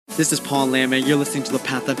This is Paul Lam, and you're listening to the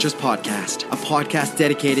Path Hunters Podcast, a podcast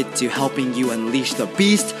dedicated to helping you unleash the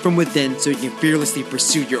beast from within so you can fearlessly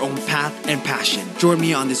pursue your own path and passion. Join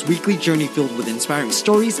me on this weekly journey filled with inspiring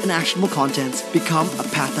stories and actionable contents. Become a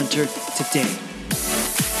Path Hunter today.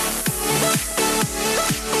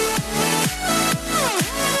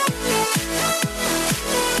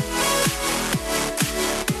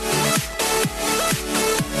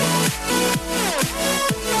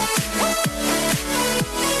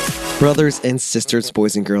 Brothers and sisters,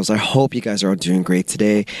 boys and girls, I hope you guys are all doing great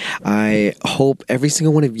today. I hope every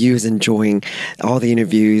single one of you is enjoying all the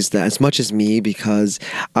interviews as much as me, because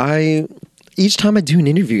each time I do an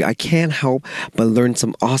interview, I can't help but learn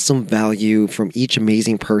some awesome value from each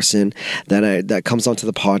amazing person that comes onto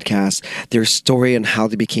the podcast, their story on how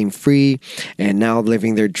they became free and now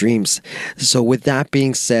living their dreams. So with that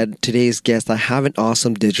being said, today's guest, I have an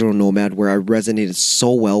awesome digital nomad where I resonated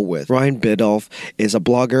so well with. Ryan Biddulph is a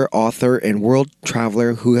blogger, author, and world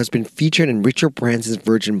traveler who has been featured in Richard Branson's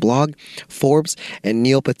Virgin blog, Forbes, and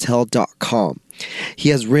neilpatel.com. He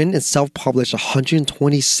has written and self-published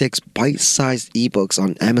 126 bite-sized ebooks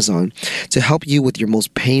on Amazon to help you with your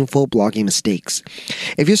most painful blogging mistakes.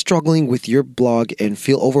 If you're struggling with your blog and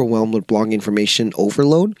feel overwhelmed with blog information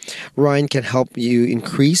overload, Ryan can help you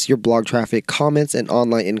increase your blog traffic, comments, and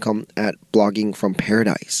online income at Blogging from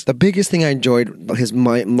Paradise. The biggest thing I enjoyed was his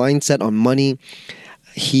mindset on money.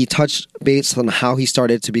 He touched base on how he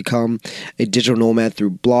started to become a digital nomad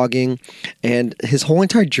through blogging and his whole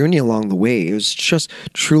entire journey along the way. It was just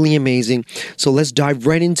truly amazing. So let's dive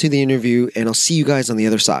right into the interview, and I'll see you guys on the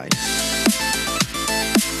other side.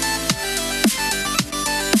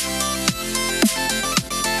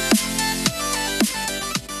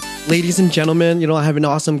 Ladies and gentlemen, I have an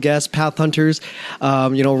awesome guest, Path Hunters,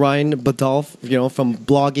 Ryan Biddulph, from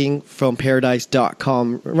blogging from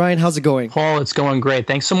paradise.com. Ryan, how's it going? Paul, it's going great.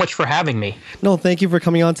 Thanks so much for having me. No, thank you for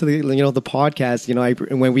coming on to the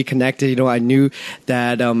podcast. When we connected, I knew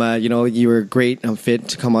that, you were a great fit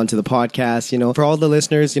to come onto the podcast. For all the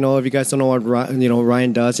listeners, if you guys don't know what,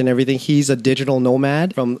 Ryan does and everything, he's a digital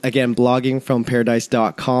nomad from, again, blogging from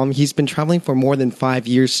paradise.com. He's been traveling for more than 5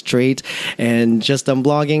 years straight and just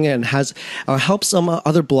blogging and has helped some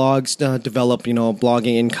other blogs develop,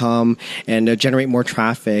 blogging income and generate more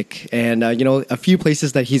traffic. And, a few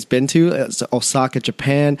places that he's been to, Osaka,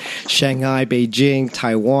 Japan, Shanghai, Beijing,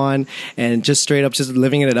 Taiwan, and just straight up just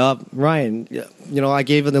living it up. Ryan, I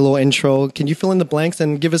gave it a little intro. Can you fill in the blanks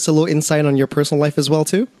and give us a little insight on your personal life as well,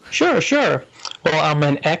 too? Sure. Well, I'm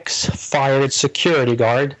an ex-fired security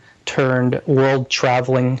guard turned world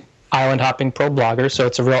traveling island hopping pro blogger, so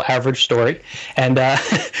it's a real average story. And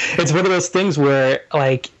it's one of those things where,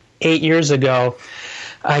 like 8 years ago,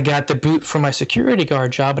 I got the boot from my security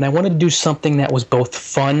guard job, and I wanted to do something that was both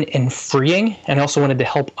fun and freeing, and I also wanted to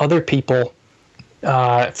help other people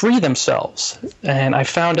free themselves. And I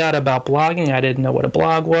found out about blogging. I didn't know what a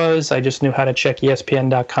blog was. I just knew how to check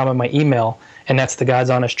ESPN.com on my email, and that's the God's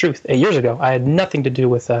honest truth. 8 years ago, I had nothing to do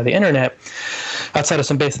with the internet outside of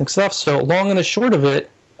some basic stuff. So long and the short of it,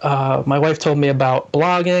 my wife told me about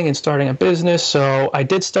blogging and starting a business, so I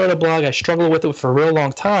did start a blog. I struggled with it for a real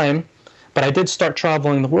long time, but I did start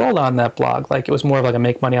traveling the world on that blog. Like, it was more of like a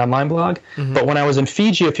make money online blog. Mm-hmm. But when I was in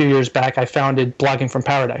Fiji a few years back, I founded Blogging from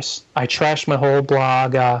Paradise. I trashed my whole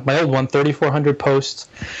blog, my old one, 3,400 posts,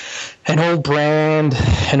 an old brand,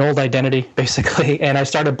 an old identity, basically, and I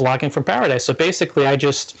started Blogging from Paradise. So basically, I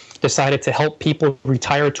just decided to help people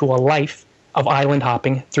retire to a life of island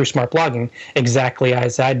hopping through smart blogging, exactly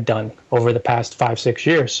as I'd done over the past 5-6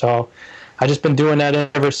 years. So I've just been doing that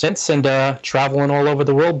ever since, and traveling all over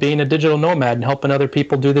the world, being a digital nomad and helping other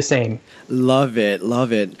people do the same. Love it.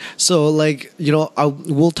 So,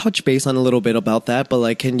 we'll touch base on a little bit about that,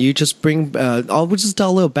 but can you just bring? I'll just dial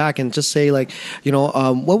a little back and just say,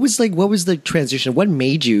 what was the transition? What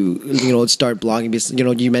made you, start blogging? Because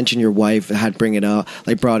you mentioned your wife had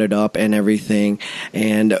brought it up and everything,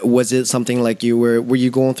 and was it something like were you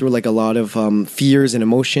going through a lot of fears and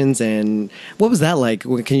emotions, and what was that like?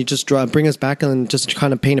 Can you just bring us back and just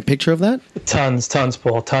kind of paint a picture of that? Tons,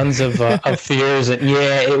 Paul. Tons of fears. And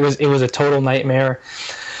yeah, it was a total nightmare.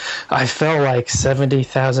 I fell like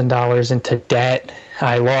 $70,000 into debt.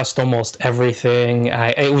 I lost almost everything.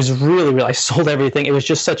 It was really, I sold everything. It was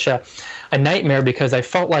just such a nightmare because I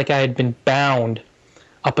felt like I had been bound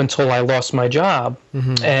up until I lost my job.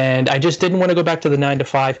 Mm-hmm. And I just didn't want to go back to the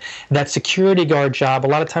 9-to-5. That security guard job, a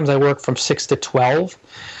lot of times I work from 6 to 12.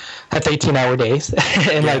 That's 18-hour days.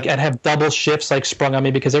 And I'd have double shifts sprung on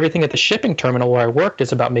me because everything at the shipping terminal where I worked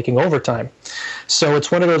is about making overtime. So it's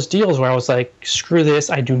one of those deals where I was like, screw this.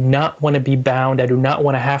 I do not want to be bound. I do not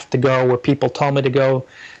want to have to go where people tell me to go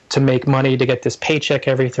to make money, to get this paycheck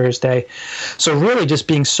every Thursday. So really just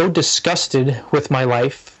being so disgusted with my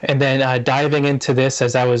life, and then diving into this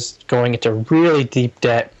as I was going into really deep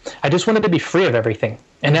debt. I just wanted to be free of everything.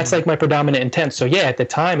 And that's like my predominant intent. So yeah, at the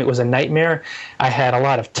time it was a nightmare. I had a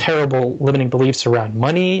lot of terrible limiting beliefs around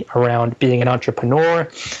money, around being an entrepreneur,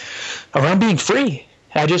 around being free.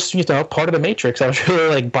 I just, part of the matrix. I was really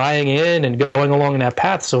like buying in and going along that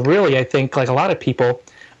path. So really, I think like a lot of people,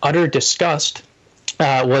 utter disgust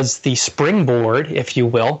was the springboard, if you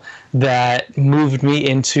will, that moved me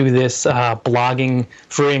into this blogging,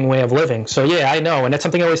 freeing way of living. So yeah, I know. And that's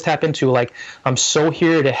something I always tap into. Like, I'm so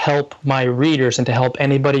here to help my readers and to help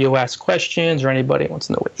anybody who asks questions or anybody who wants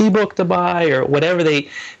to know what ebook to buy or whatever they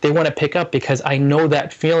want to pick up, because I know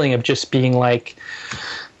that feeling of just being like,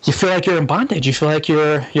 you feel like you're in bondage. You feel like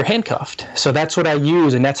you're handcuffed. So that's what I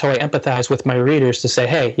use, and that's how I empathize with my readers to say,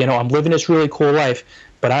 hey, I'm living this really cool life,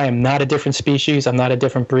 but I am not a different species. I'm not a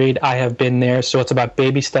different breed. I have been there. So it's about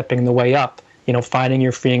baby stepping the way up, finding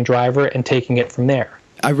your freeing driver and taking it from there.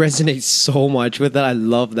 I resonate so much with that. I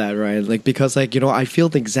love that, Ryan. Like, because like, I feel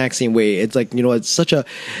the exact same way. It's like,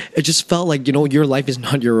 it just felt like, your life is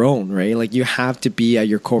not your own, right? Like, you have to be at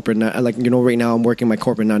your corporate, like, right now I'm working my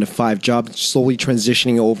corporate 9-to-5 job, slowly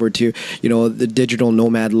transitioning over to, the digital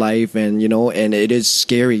nomad life. And, and it is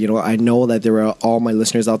scary. I know that there are all my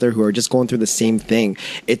listeners out there who are just going through the same thing.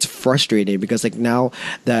 It's frustrating because like now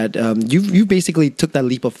that you basically took that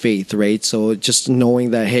leap of faith, right? So just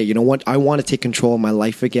knowing that, hey, you know what? I want to take control of my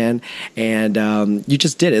life again, and you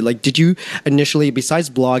just did it. Like, did you initially, besides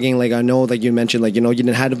blogging, like I know like you mentioned, like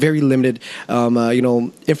you had a very limited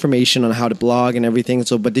information on how to blog and everything,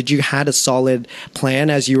 so but did you had a solid plan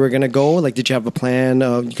as you were going to go? Like, did you have a plan,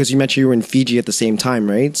 because you mentioned you were in Fiji at the same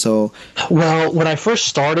time, right? So well, when I first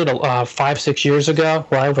started 5-6 years ago,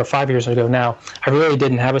 well, over 5 years ago now, I really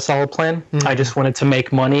didn't have a solid plan. I just wanted to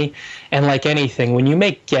make money, and like anything, when you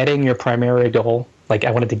make getting your primary goal, like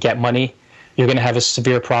I wanted to get money, you're going to have a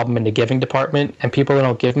severe problem in the giving department, and people that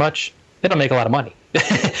don't give much, they don't make a lot of money.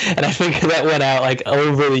 And I figured that went out like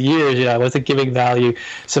over the years, I wasn't giving value.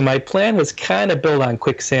 So my plan was kind of built on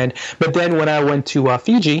quicksand. But then when I went to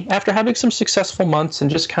Fiji, after having some successful months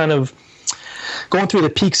and just kind of going through the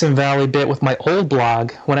peaks and valley bit with my old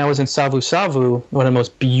blog, when I was in Savu Savu, one of the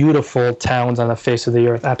most beautiful towns on the face of the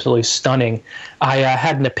earth, absolutely stunning, I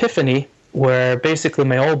had an epiphany where basically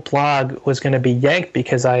my old blog was going to be yanked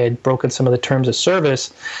because I had broken some of the terms of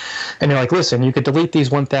service. And they're like, listen, you could delete these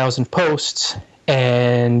 1,000 posts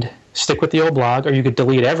and stick with the old blog, or you could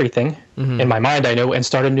delete everything. In my mind, I knew, and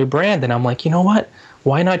start a new brand. And I'm like, you know what?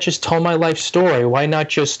 Why not just tell my life story? Why not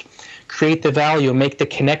just create the value, make the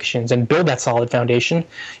connections, and build that solid foundation,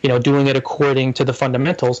 doing it according to the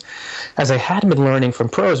fundamentals, as I had been learning from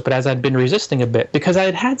pros, but as I'd been resisting a bit, because I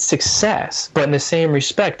had had success, but in the same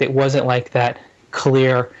respect, it wasn't like that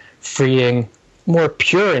clear, freeing, more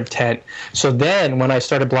pure intent. So then when I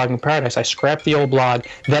started Blogging Paradise, I scrapped the old blog.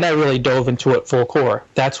 Then I really dove into it full core.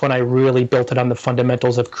 That's when I really built it on the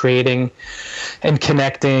fundamentals of creating and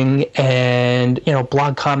connecting and,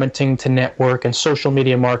 blog commenting to network and social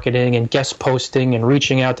media marketing and guest posting and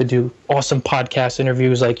reaching out to do awesome podcast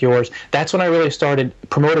interviews like yours. That's when I really started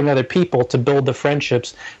promoting other people to build the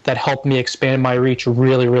friendships that helped me expand my reach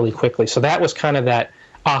really, really quickly. So that was kind of that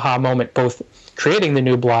aha moment, both creating the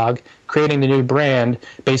new blog, creating the new brand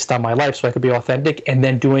based on my life so I could be authentic, and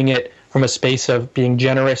then doing it from a space of being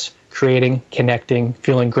generous, creating, connecting,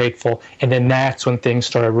 feeling grateful. And then that's when things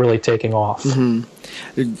started really taking off.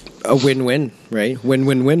 A win-win, right?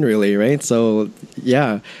 Win-win-win, really, right? So,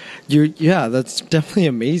 yeah. That's definitely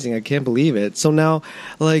amazing. I can't believe it. So now,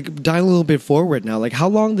 like, dive a little bit forward now. Like, how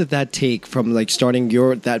long did that take from, like, starting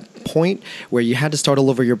that point where you had to start all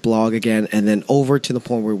over your blog again and then over to the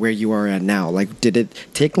point where you are at now? Like, did it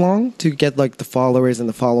take long to get, like, the followers and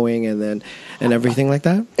the following and everything like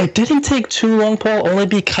that? It didn't take too long, Paul, only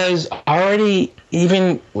because already,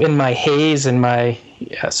 even in my haze and my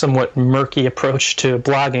somewhat murky approach to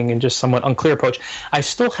blogging and just somewhat unclear approach, I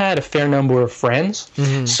still had a fair number of friends.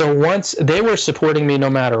 So once they were supporting me no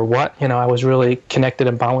matter what, I was really connected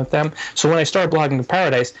and bound with them. So when I started Blogging in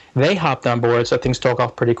Paradise, they hopped on board, so things took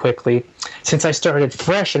off pretty quickly. Since I started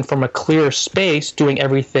fresh and from a clear space, doing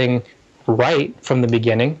everything right from the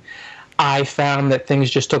beginning, I found that things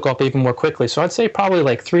just took off even more quickly. So I'd say probably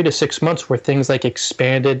like 3 to 6 months where things like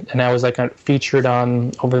expanded, and I was like featured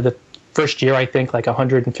on over the first year, I think, like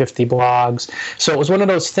 150 blogs. So it was one of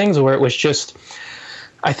those things where it was just,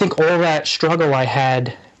 I think all that struggle I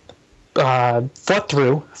had fought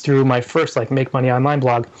through my first like Make Money Online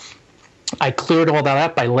blog, I cleared all that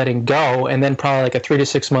up by letting go, and then probably like a 3 to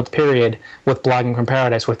 6 month period with Blogging from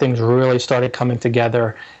Paradise where things really started coming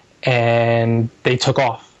together and they took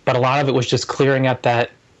off. But a lot of it was just clearing out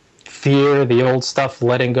that fear, the old stuff,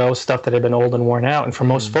 letting go, stuff that had been old and worn out. And for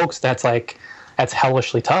most folks, that's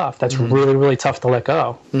hellishly tough. That's really, really tough to let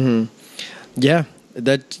go. Yeah.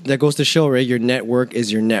 That goes to show, right? Your network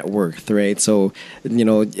is your net worth, right? So,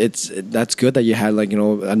 that's good that you had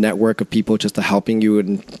a network of people just to helping you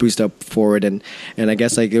and boost up forward. And I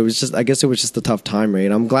guess it was just a tough time, right?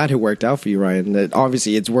 I'm glad it worked out for you, Ryan. That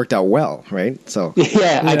obviously it's worked out well, right? So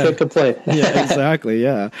yeah, I can't complain. Yeah, exactly.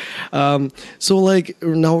 Yeah. So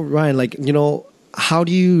now, Ryan, how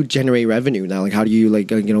do you generate revenue now? How do you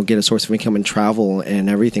get a source of income and travel and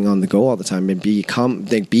everything on the go all the time and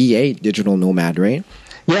be a digital nomad, right?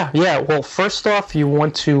 Yeah. Well, first off, you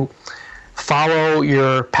want to follow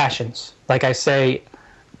your passions. Like I say,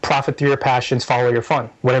 profit through your passions, follow your fun.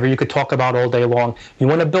 Whatever you could talk about all day long. You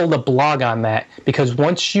want to build a blog on that, because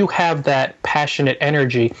once you have that passionate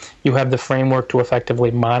energy, you have the framework to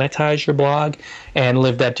effectively monetize your blog and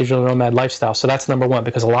live that digital nomad lifestyle. So that's number one,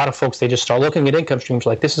 because a lot of folks, they just start looking at income streams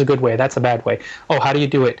like, this is a good way, that's a bad way. Oh, how do you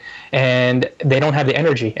do it? And they don't have the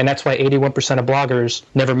energy. And that's why 81% of bloggers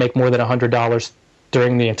never make more than $100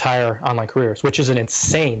 during the entire online careers, which is an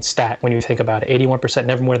insane stat when you think about it. 81%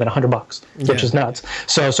 never more than $100, which is nuts.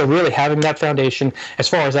 So really having that foundation. As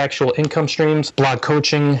far as actual income streams, blog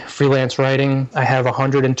coaching, freelance writing, I have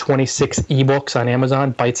 126 ebooks on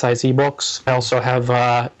Amazon, bite-sized ebooks. I also have,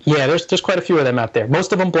 there's quite a few of them out there.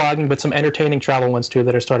 Most of them blogging, but some entertaining travel ones too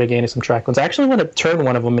that are starting gaining some traction. I actually want to turn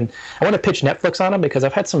one of them, and I want to pitch Netflix on them, because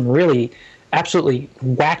I've had some really absolutely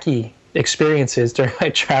wacky experiences during my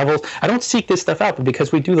travels. I don't seek this stuff out, but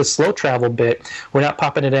because we do the slow travel bit, we're not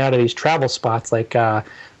popping it out of these travel spots like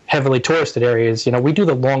heavily touristed areas. We do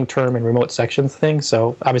the long-term and remote sections thing,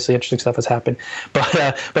 so obviously interesting stuff has happened.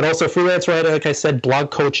 But also freelance writing, like I said,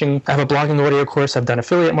 blog coaching. I have a blogging audio course. I've done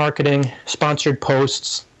affiliate marketing, sponsored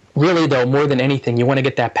posts. Really, though, more than anything, you want to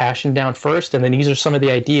get that passion down first, and then these are some of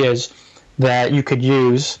the ideas that you could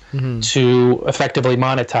use to effectively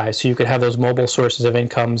monetize, so you could have those mobile sources of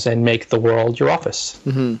incomes and make the world your office.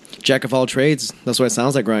 Jack of all trades. That's what it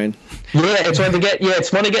sounds like, Ryan. Yeah, it's fun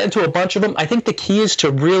to get into a bunch of them. I think the key is to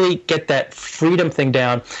really get that freedom thing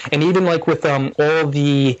down. And even with all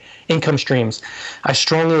the income streams, I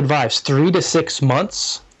strongly advise 3 to 6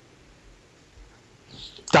 months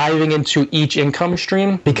diving into each income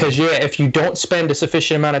stream, because if you don't spend a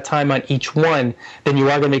sufficient amount of time on each one, then you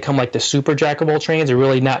are going to become like the super jack of all trades, or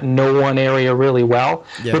really not know one area really well.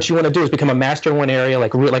 What you want to do is become a master in one area.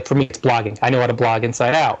 Like for me, it's blogging. I know how to blog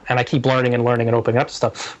inside out, and I keep learning and opening up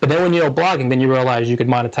stuff. But then when you know blogging, then you realize you could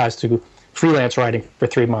monetize through freelance writing for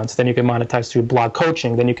 3 months. Then you can monetize through blog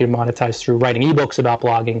coaching. Then you can monetize through writing ebooks about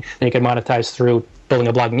blogging. Then you can monetize through building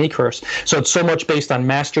a blogging e-course. So it's so much based on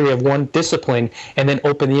mastery of one discipline, and then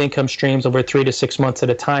open the income streams over 3 to 6 months at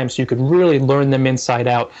a time, so you could really learn them inside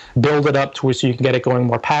out, build it up to where so you can get it going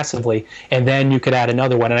more passively, and then you could add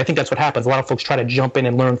another one. And I think that's what happens. A lot of folks try to jump in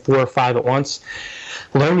and learn 4 or 5 at once.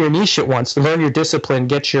 Learn your niche at once, learn your discipline,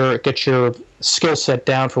 get your skill set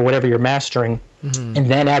down for whatever you're mastering, and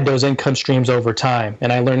then add those income streams over time.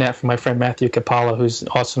 And I learned that from my friend Matthew Capalla, who's an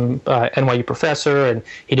awesome NYU professor, and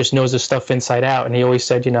he just knows this stuff inside out. And he always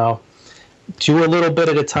said, do a little bit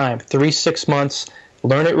at a time, 3-6 months,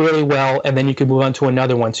 learn it really well, and then you can move on to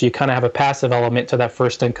another one. So you kind of have a passive element to that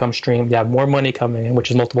first income stream. You have more money coming in, which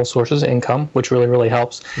is multiple sources of income, which really, really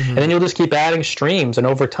helps. And then you'll just keep adding streams, and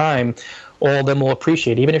over time, all of them will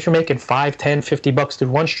appreciate. Even if you're making $5, $10, $50 through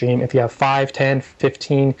one stream, if you have 5, 10,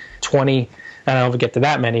 15, 20, I don't get to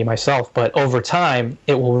that many myself, but over time,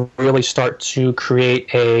 it will really start to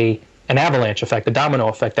create an avalanche effect, a domino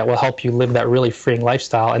effect that will help you live that really freeing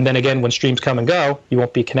lifestyle. And then again, when streams come and go, you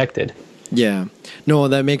won't be connected. Yeah. No,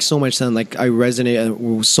 that makes so much sense. I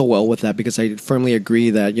resonate so well with that, because I firmly agree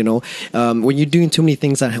that, when you're doing too many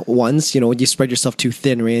things at once, you spread yourself too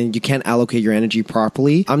thin, right? And you can't allocate your energy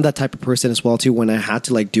properly. I'm that type of person as well, too. When I had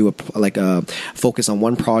to do a focus on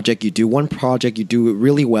one project, you do one project, you do it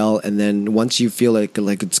really well. And then once you feel like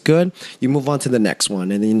it's good, you move on to the next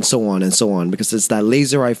one, and then so on and so on, because it's that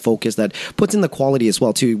laser eye focus that puts in the quality as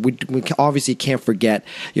well, too. We obviously can't forget,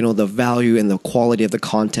 the value and the quality of the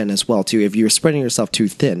content as well, too. If you're spreading yourself too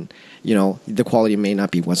thin, the quality may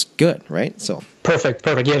not be what's good, right? So perfect.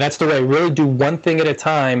 Yeah, that's the way. Really do one thing at a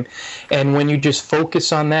time, and when you just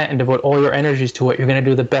focus on that and devote all your energies to it, you're going to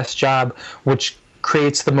do the best job, which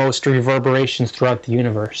creates the most reverberations throughout the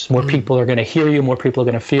universe. More people are going to hear you, more people are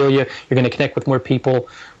going to feel you. You're going to connect with more people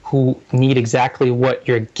who need exactly what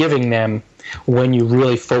you're giving them when you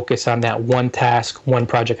really focus on that one task, one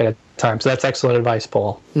project at a time. So that's excellent advice,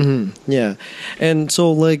 Paul. Yeah. And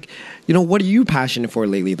so, what are you passionate for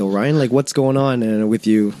lately, though, Ryan? What's going on with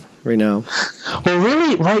you? right now? Well,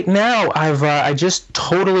 really, right now, I just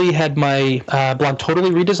totally had my blog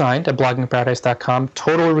totally redesigned at bloggingparadise.com,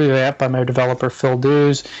 totally revamped by my developer, Phil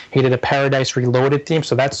Dews. He did a Paradise Reloaded theme,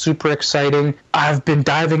 so that's super exciting. I've been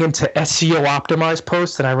diving into SEO optimized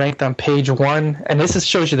posts, and I ranked on page 1. And this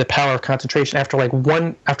shows you the power of concentration. After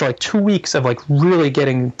like 2 weeks of like really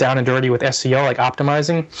getting down and dirty with SEO, like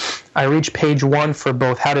optimizing, I reached page 1 for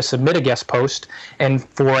both how to submit a guest post and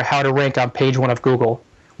for how to rank on page 1 of Google,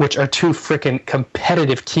 which are 2 freaking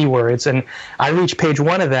competitive keywords. And I reached page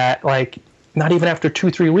 1 of that, like, not even after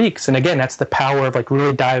 2-3 weeks. And again, that's the power of like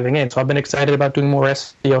really diving in. So I've been excited about doing more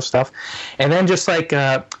SEO stuff. And then just like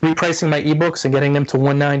repricing my ebooks and getting them to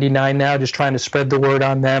 $199 now, just trying to spread the word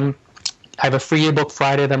on them. I have a free ebook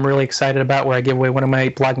Friday that I'm really excited about, where I give away one of my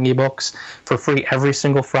blogging ebooks for free every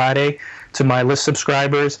single Friday to my list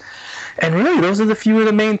subscribers. And really, those are the few of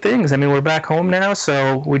the main things. I mean, we're back home now,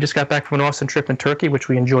 so we just got back from an awesome trip in Turkey, which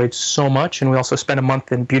we enjoyed so much. And we also spent a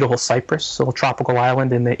month in beautiful Cyprus, a little tropical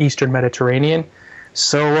island in the eastern Mediterranean.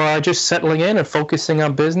 So just settling in and focusing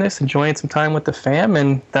on business, enjoying some time with the fam,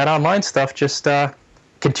 and that online stuff, just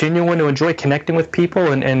continuing to enjoy connecting with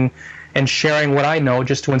people and sharing what I know,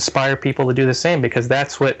 just to inspire people to do the same, because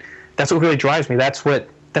that's what really drives me. That's what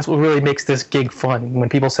really makes this gig fun. When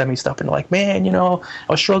people send me stuff and they're like, man, I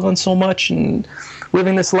was struggling so much and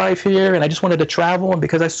living this life here, and I just wanted to travel. And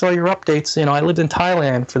because I saw your updates, I lived in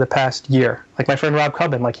Thailand for the past year. Like my friend Rob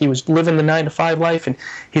Cubbin, like he was living the 9-to-5 life, and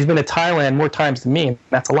he's been to Thailand more times than me, and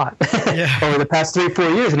that's a lot. Yeah. Over the past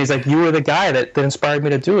 3-4 years. And he's like, you were the guy that inspired me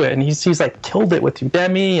to do it. And he's like killed it with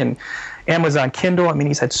Udemy and Amazon Kindle. I mean,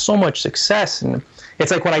 he's had so much success. And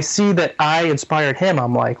it's like when I see that I inspired him,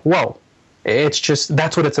 I'm like, whoa. It's just,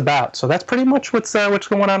 that's what it's about. So that's pretty much what's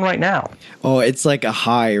going on right now. Oh, it's like a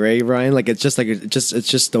high, right, Ryan? Like it's just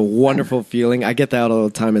a wonderful feeling. I get that all the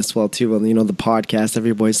time as well too. When the podcast,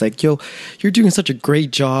 everybody's like, "Yo, you're doing such a great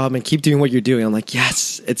job, and keep doing what you're doing." I'm like,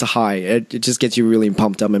 "Yes, it's a high. It just gets you really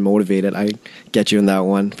pumped up and motivated." I get you in that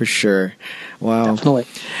one for sure. Wow. Definitely.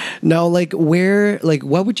 Now,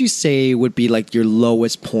 what would you say would be like your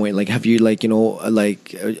lowest point? Like, have you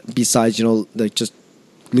besides just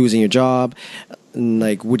losing your job,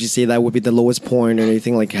 like, would you say that would be the lowest point or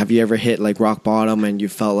anything? Like, have you ever hit like rock bottom and you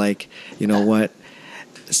felt like, what?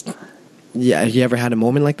 Yeah, have you ever had a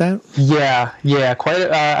moment like that? Yeah, quite.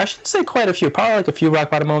 I shouldn't say quite a few. Probably like a few rock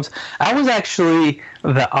bottom moments. I was actually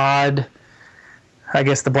the odd, I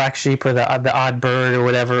guess, the black sheep or the odd bird or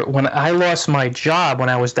whatever. When I lost my job, when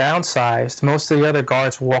I was downsized, most of the other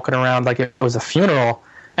guards were walking around like it was a funeral,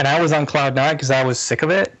 and I was on cloud 9 because I was sick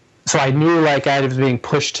of it. So I knew like I was being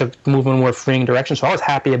pushed to move in a more freeing direction. So I was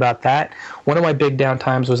happy about that. One of my big down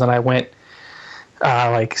times was when I went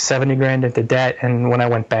like $70,000 into debt, and when I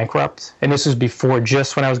went bankrupt. And this was before,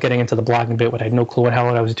 just when I was getting into the blogging bit, when I had no clue what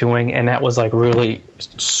hell I was doing. And that was like really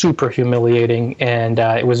super humiliating. And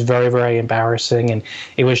it was very, very embarrassing. And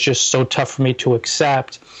it was just so tough for me to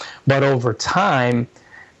accept. But over time,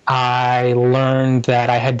 I learned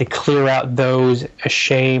that I had to clear out those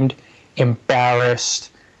ashamed, embarrassed,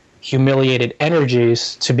 humiliated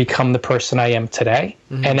energies to become the person I am today.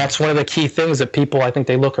 Mm-hmm. And that's one of the key things that people, I think,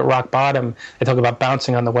 they look at rock bottom, they talk about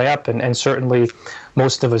bouncing on the way up, and certainly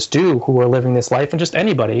most of us do who are living this life, and just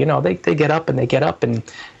anybody, they get up and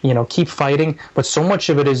keep fighting. But so much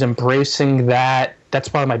of it is embracing that. That's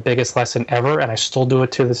probably my biggest lesson ever, and I still do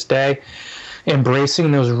it to this day.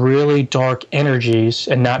 Embracing those really dark energies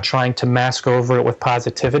and not trying to mask over it with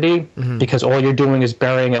positivity, mm-hmm. because all you're doing is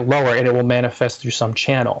burying it lower, and it will manifest through some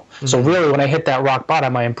channel. Mm-hmm. So really, when I hit that rock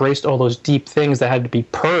bottom, I embraced all those deep things that had to be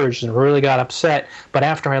purged and really got upset. But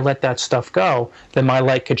after I let that stuff go, then my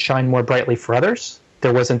light could shine more brightly for others.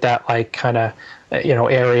 There wasn't that like kind of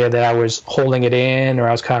area that I was holding it in, or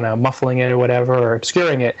I was kind of muffling it or whatever, or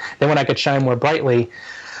obscuring it. Then when I could shine more brightly,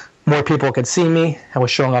 more people could see me. I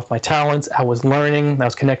was showing off my talents. I was learning. I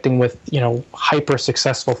was connecting with, hyper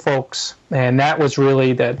successful folks. And that was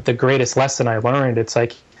really the greatest lesson I learned. It's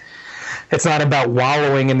like, it's not about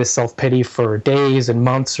wallowing in the self-pity for days and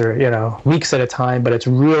months or, weeks at a time, but it's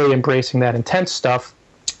really embracing that intense stuff,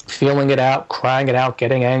 feeling it out, crying it out,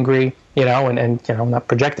 getting angry, and not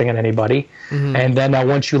projecting on anybody. Mm-hmm. And then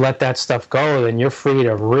once you let that stuff go, then you're free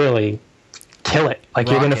to really kill it. Like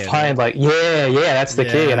you're going to find like, that's the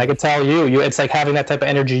key. And I can tell you, it's like having that type of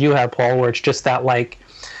energy you have, Paul, where it's just that like,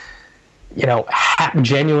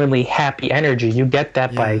 genuinely happy energy. You get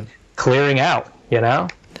that by clearing out,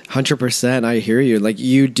 100%. I hear you. Like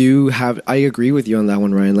you do have, I agree with you on that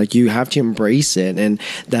one, Ryan. Like you have to embrace it, and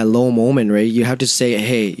that low moment, right? You have to say,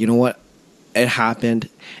 hey, you know what? it happened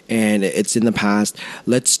and it's in the past.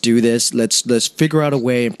 Let's do this. Let's figure out a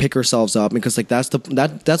way and pick ourselves up, because like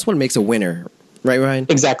that's what makes a winner, right, Ryan?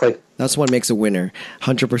 Exactly. That's what makes a winner,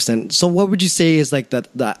 100%. So what would you say is like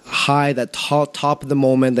that high, that top of the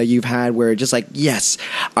moment that you've had where just like, yes,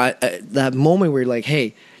 that moment where you're like,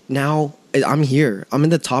 hey, now I'm here. I'm in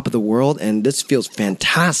the top of the world and this feels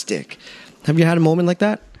fantastic. Have you had a moment like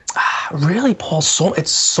that? Really, Paul,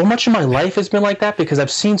 it's so much of my life has been like that, because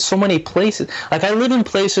I've seen so many places. Like, I live in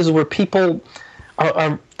places where people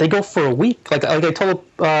they go for a week. Like I told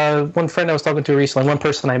one friend I was talking to recently, one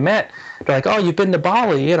person I met, they're like, oh, you've been to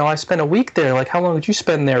Bali. You know, I spent a week there. Like, how long did you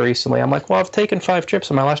spend there recently? I'm like, well, I've taken 5 trips,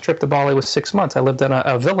 and my last trip to Bali was 6 months. I lived in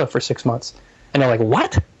a villa for 6 months. And they're like,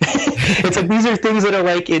 what? It's like, these are things that are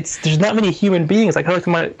like, there's not many human beings. Like, I look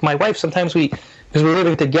at my wife, sometimes because we're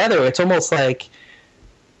living together, it's almost like,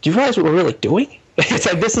 do you realize what we're really doing? It's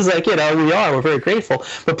like, this is like, we're very grateful.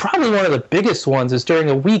 But probably one of the biggest ones is during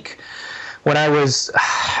a week when I was,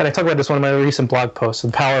 and I talk about this in one of my recent blog posts,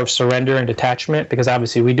 the power of surrender and detachment, because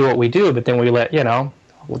obviously we do what we do, but then we let,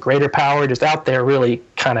 greater power just out there really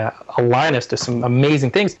kind of align us to some amazing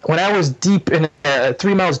things. When I was deep in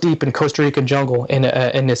 3 miles deep in Costa Rican jungle in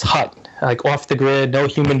this hut, like off the grid, no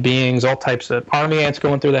human beings, all types of army ants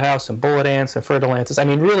going through the house and bullet ants and fertile ants. I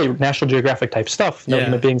mean, really National Geographic type stuff, no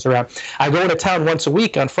human beings around. I go into town once a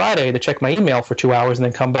week on Friday to check my email for 2 hours and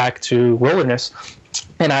then come back to wilderness.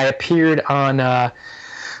 And I appeared on...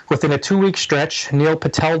 within a 2-week stretch,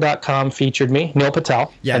 NeilPatel.com featured me. Neil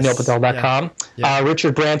Patel at NeilPatel.com. Yeah.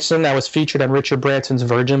 Richard Branson, I was featured on Richard Branson's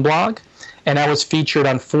Virgin blog. And I was featured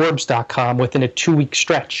on Forbes.com within a 2-week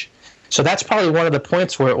stretch. So that's probably one of the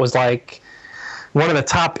points where it was like one of the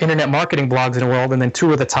top internet marketing blogs in the world, and then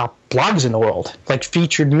 2 of the top blogs in the world, like,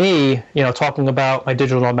 featured me, talking about my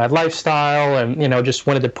digital nomad lifestyle and, just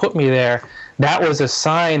wanted to put me there. That was a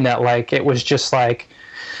sign that, like, it was just like,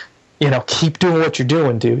 keep doing what you're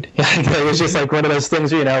doing, dude. It was just like one of those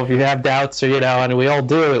things, if you have doubts or, and we all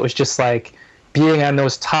do, it was just like being on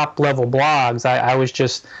those top level blogs. I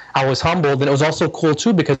was humbled. And it was also cool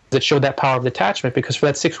too, because it showed that power of detachment, because for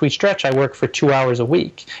that 6-week stretch, I worked for 2 hours a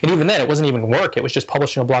week. And even then, it wasn't even work. It was just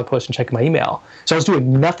publishing a blog post and checking my email. So I was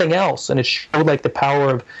doing nothing else. And it showed like the power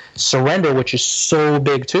of surrender, which is so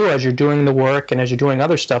big too, as you're doing the work and as you're doing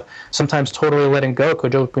other stuff. Sometimes totally letting go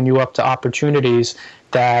could open you up to opportunities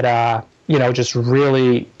that, just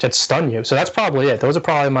really that stun you. So that's probably it. Those are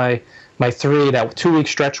probably my 3, that 2-week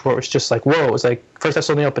stretch where it was just like, whoa. It was like, first I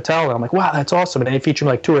saw Neil Patel, and I'm like, wow, that's awesome. And then he featured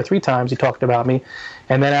me like 2 or 3 times. He talked about me.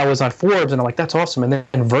 And then I was on Forbes, and I'm like, that's awesome. And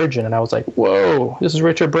then Virgin, and I was like, whoa, this is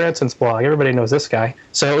Richard Branson's blog. Everybody knows this guy.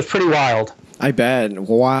 So it was pretty wild. I bet.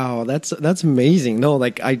 Wow, that's amazing. No,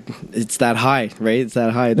 like it's that high, right? It's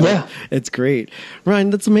that high. No, yeah, it's great,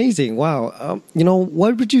 Ryan. That's amazing. Wow.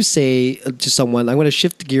 What would you say to someone? I'm going to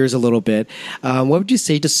shift gears a little bit. What would you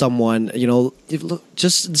say to someone?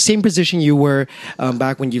 Just the same position you were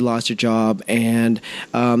back when you lost your job, and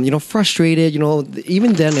frustrated.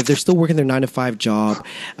 Even then, if they're still working their 9-to-5 job,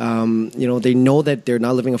 they know that they're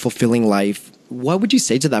not living a fulfilling life. What would you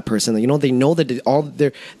say to that person? They know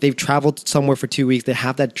that they've traveled somewhere for 2 weeks. They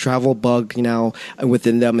have that travel bug,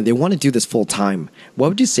 within them, and they want to do this full time. What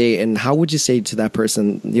would you say, and how would you say to that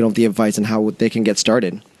person, the advice and how they can get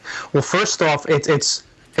started? Well, first off, it's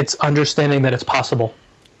understanding that it's possible.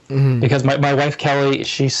 Mm-hmm. Because my wife Kelly,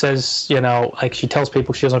 she says, like she tells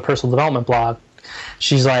people, she has a personal development blog.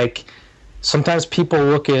 She's like, sometimes people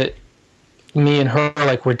look at me and her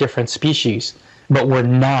like we're different species. But we're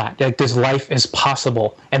not. Like, this life is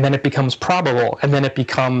possible, and then it becomes probable, and then it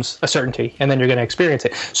becomes a certainty, and then you're going to experience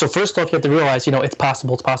it. So first off, you have to realize, it's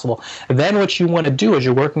possible, it's possible. Then what you want to do is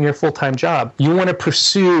you're working your full-time job. You want to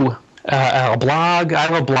pursue a blog. I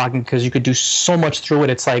love blogging because you could do so much through it.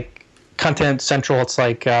 It's like content central. It's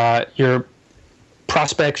like your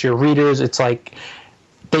prospects, your readers. It's like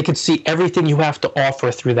they could see everything you have to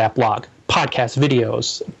offer through that blog. Podcasts,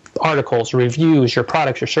 videos, articles, reviews, your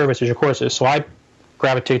products, your services, your courses. So I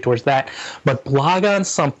gravitate towards that, but blog on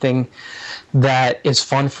something that is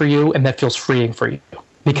fun for you and that feels freeing for you,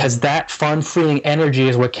 because that fun, freeing energy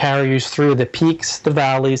is what carries through the peaks, the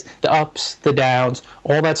valleys, the ups, the downs,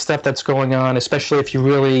 all that stuff that's going on, especially if you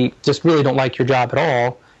really don't like your job at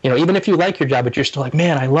all. Even if you like your job, but you're still like,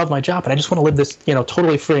 man, I love my job, and I just want to live this,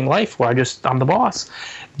 totally freeing life where I'm the boss.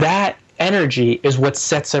 That energy is what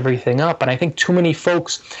sets everything up. And I think too many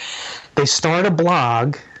folks, they start a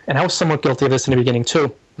blog, and I was somewhat guilty of this in the beginning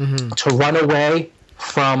too, to run away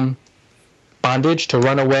from bondage, to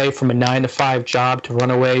run away from a 9-to-5 job, to run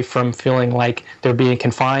away from feeling like they're being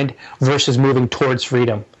confined, versus moving towards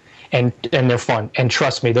freedom. and they're fun. And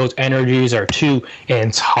trust me, those energies are two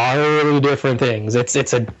entirely different things.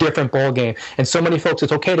 It's a different ball game. And so many folks,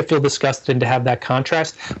 it's okay to feel disgusted and to have that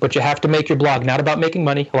contrast, but you have to make your blog not about making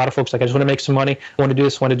money. A lot of folks like, I just want to make some money. I want to do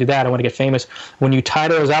this, I want to do that. I want to get famous. When you tie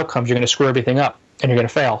to those outcomes, you're going to screw everything up. And you're going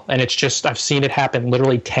to fail. And it's just, I've seen it happen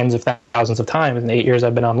literally tens of thousands of times in the 8 years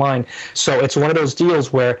I've been online. So it's one of those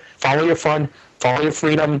deals where follow your fun, follow your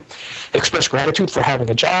freedom, express gratitude for having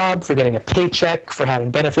a job, for getting a paycheck, for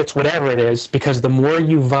having benefits, whatever it is, because the more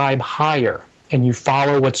you vibe higher and you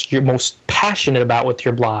follow what you're most passionate about with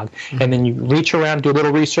your blog, and then you reach around, do a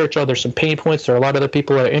little research, oh, there's some pain points, there are a lot of other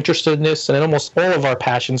people that are interested in this, and in almost all of our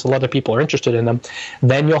passions, a lot of people are interested in them,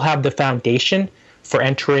 then you'll have the foundation for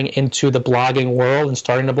entering into the blogging world and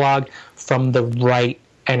starting to blog from the right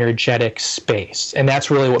energetic space. And that's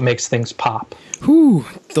really what makes things pop. Whew,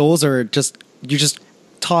 those are just, you just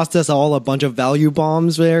tossed us all a bunch of value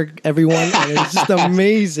bombs there, everyone. And it's just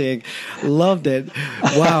amazing. Loved it.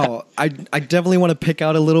 Wow. I definitely want to pick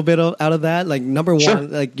out a little bit out of that. Like, number one, Sure.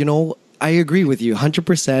 like, you know, I agree with you.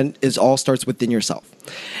 100% is all starts within yourself.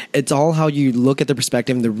 It's all how you look at the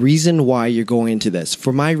perspective and the reason why you're going into this.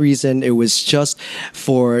 For my reason, it was just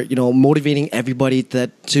for, you know, motivating everybody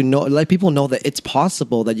to know, let people know that it's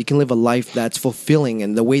possible that you can live a life that's fulfilling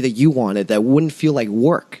and the way that you want it, that wouldn't feel like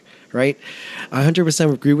work. Right? I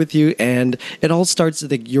 100% agree with you. And it all starts,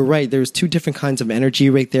 like, you're right. There's two different kinds of energy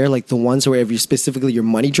right there. Like the ones where if you're specifically you're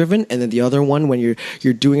money driven, and then the other one when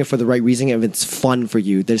you're doing it for the right reason, if it's fun for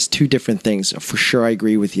you. There's two different things. For sure, I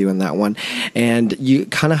agree with you on that one. And you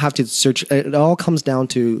kind of have to search. It all comes down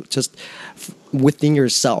to just within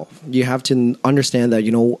yourself. You have to understand that,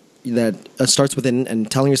 you know, that starts within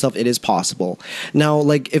and telling yourself it is possible. Now,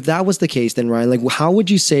 like, if that was the case, then Ryan, like, how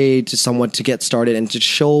would you say to someone to get started and to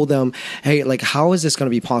show them, hey, like, how is this going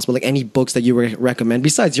to be possible? Like, any books that you recommend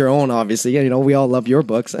besides your own, obviously, you know, we all love your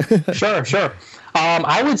books. Sure.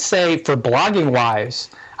 I would say for blogging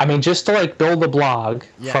wise, I mean, just to like build a blog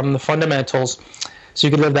from the fundamentals so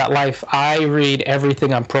you can live that life, I read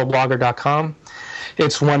everything on ProBlogger.com.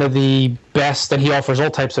 It's one of the best, and he offers all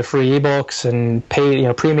types of free ebooks and paid, you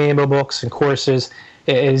know, premium ebooks and courses.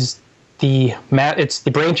 It's the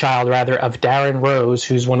brainchild, rather, of Darren Rose,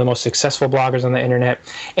 who's one of the most successful bloggers on the internet.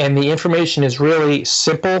 And the information is really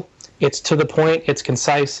simple. It's to the point. It's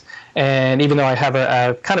concise. And even though I have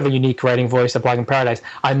a kind of a unique writing voice at Blogging Paradise,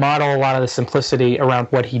 I model a lot of the simplicity around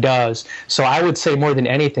what he does. So I would say more than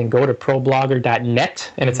anything, go to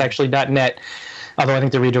ProBlogger.net, and it's actually .net. Although I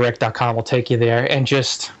think the redirect.com will take you there, and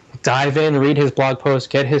just dive in, read his blog posts,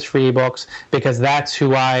 get his free ebooks, because that's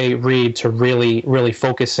who I read to really, really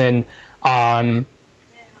focus in on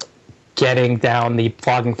getting down the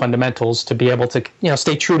blogging fundamentals to be able to, you know,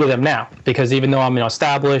 stay true to them now. Because even though I'm, you know,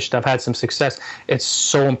 established, I've had some success, it's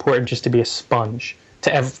so important just to be a sponge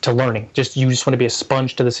to learning. You just want to be a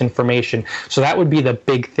sponge to this information. So that would be the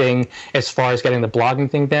big thing as far as getting the blogging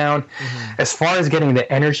thing down. As far as getting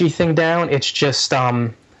the energy thing down, it's just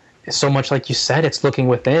so much like you said, it's looking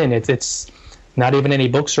within. It's not even any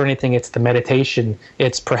books or anything. It's the meditation.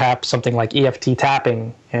 It's perhaps something like EFT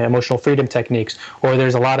tapping, emotional freedom techniques, or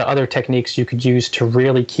there's a lot of other techniques you could use to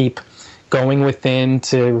really keep going within,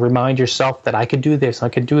 to remind yourself that I could do this,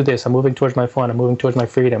 I'm moving towards my fun, I'm moving towards my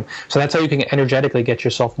freedom. So that's how you can energetically get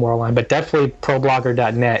yourself more aligned. But definitely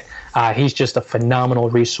ProBlogger.net. He's just a phenomenal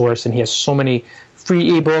resource, and he has so many free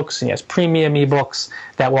ebooks, and he has premium ebooks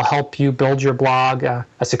that will help you build your blog, a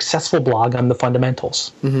successful blog on the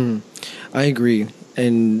fundamentals. I agree.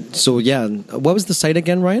 And so, yeah, what was the site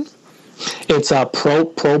again, Ryan? It's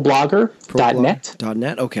ProBlogger.net.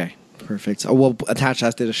 .net, okay. Perfect. We'll attach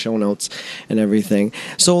that to the show notes and everything.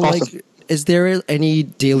 So, Awesome. like, is there any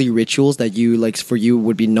daily rituals that you, like, for you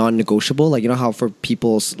would be non-negotiable? Like, you know how for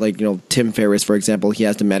people's, like, you know, Tim Ferriss, for example, he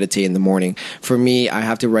has to meditate in the morning. For me, I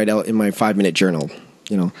have to write out in my 5-minute journal.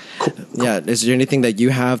 You know, Cool. Yeah. Is there anything that you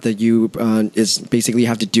have that you is basically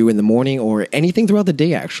have to do in the morning, or anything throughout the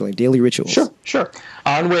day? Actually, daily rituals. Sure.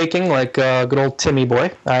 On waking, like a good old Timmy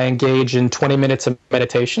boy, I engage in 20 minutes of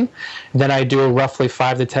meditation. Then I do roughly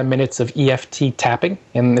 5 to 10 minutes of EFT tapping,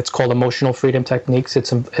 and it's called emotional freedom techniques.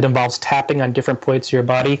 It involves tapping on different points of your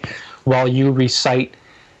body while you recite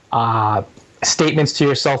statements to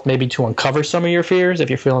yourself, maybe to uncover some of your fears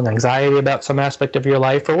if you're feeling anxiety about some aspect of your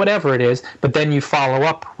life or whatever it is. But then you follow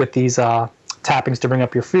up with these tappings to bring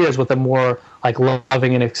up your fears with a more like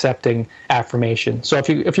loving and accepting affirmation. So if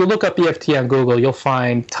you look up EFT on Google, you'll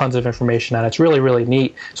find tons of information on it. It's really, really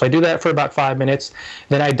neat. So I do that for about 5 minutes.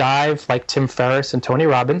 Then I dive, like Tim Ferriss and Tony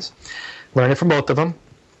Robbins, learn it from both of them.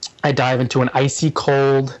 I dive into an icy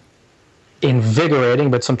cold invigorating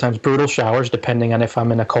but sometimes brutal showers, depending on if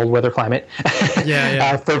I'm in a cold weather climate.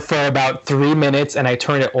 Yeah. For about 3 minutes, and I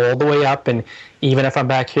turn it all the way up. And even if I'm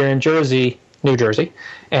back here in New Jersey,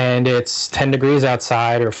 and it's 10 degrees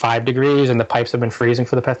outside or 5 degrees and the pipes have been freezing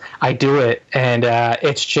for the past, I do it. And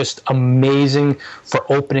it's just amazing for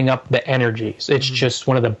opening up the energies. It's just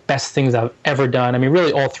one of the best things I've ever done. I mean,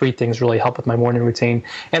 really all three things really help with my morning routine.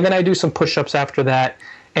 And then I do some push-ups after that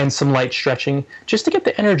and some light stretching just to get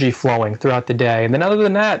the energy flowing throughout the day. And then other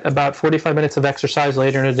than that, about 45 minutes of exercise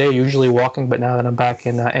later in the day, usually walking. But now that I'm back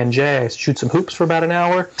in NJ, I shoot some hoops for about an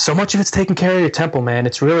hour. So much of it's taking care of your temple, man.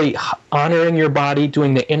 It's really honoring your body,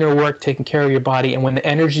 doing the inner work, taking care of your body. And when the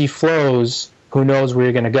energy flows, who knows where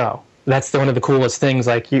you're going to go. That's one of the coolest things.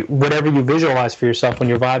 Like whatever you visualize for yourself when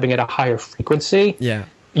you're vibing at a higher frequency,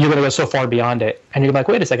 you're going to go so far beyond it. And you're like,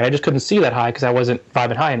 wait a second, I just couldn't see that high because I wasn't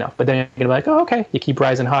vibing high enough. But then you're going to be like, oh, okay. You keep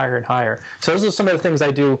rising higher and higher. So those are some of the things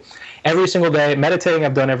I do every single day. Meditating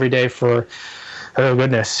I've done every day for, oh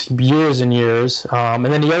goodness, years and years. And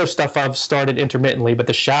then the other stuff I've started intermittently. But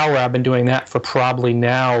the shower, I've been doing that for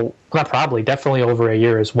definitely over a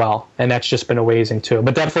year as well. And that's just been amazing too.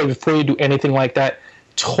 But definitely before you do anything like that,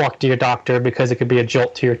 talk to your doctor, because it could be a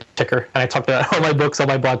jolt to your ticker. And I talk about all my books, all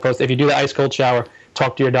my blog posts. If you do the ice cold shower,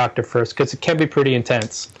 talk to your doctor first, because it can be pretty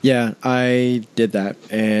intense. Yeah, I did that,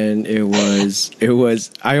 and it was.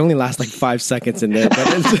 I only last like 5 seconds in there, but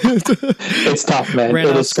it's tough, man. Ran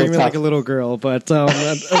out screaming like a little girl, but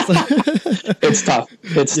it's tough.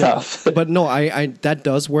 It's tough. But no, I that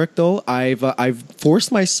does work though. I've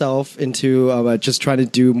forced myself into just trying to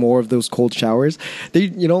do more of those cold showers.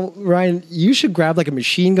 Ryan, you should grab like a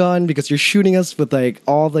machine gun, because you're shooting us with like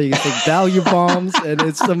all the like, value bombs, and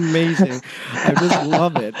it's amazing. I just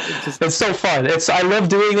love it. It's so fun. I love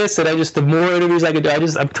doing this, and the more interviews I can do,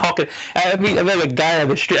 I'm talking. I meet a guy on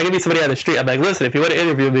the street. I can meet somebody on the street. I'm like, listen, if you want to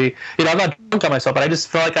interview me, I'm not drunk on myself, but I just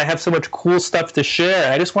feel like I have so much cool stuff to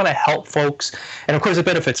share. I just want to help folks, and of course it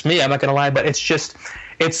benefits me. I'm not going to lie, but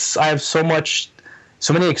I have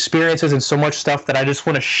so many experiences and so much stuff that I just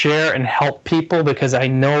want to share and help people, because I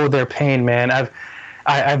know their pain, man.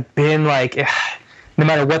 I've been like, no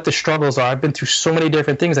matter what the struggles are, I've been through so many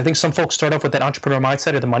different things. I think some folks start off with that entrepreneur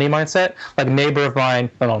mindset or the money mindset. Like a neighbor of mine,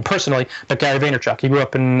 I don't know him personally, but Gary Vaynerchuk. He grew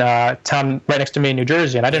up in town right next to me in New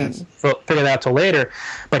Jersey, and I didn't figure that out till later.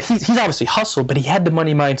 But he's obviously hustled, but he had the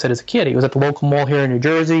money mindset as a kid. He was at the local mall here in New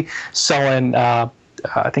Jersey selling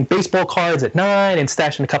I think baseball cards at 9 and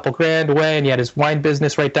stashing a couple grand away, and he had his wine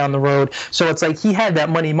business right down the road. So it's like he had that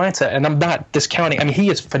money mindset, and I'm not discounting. I mean, he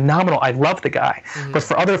is phenomenal. I love the guy. Mm-hmm. But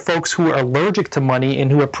for other folks who are allergic to money and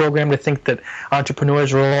who are programmed to think that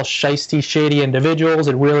entrepreneurs are all shisty, shady individuals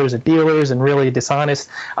and wheelers and dealers and really dishonest,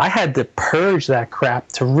 I had to purge that crap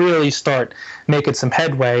to really start making some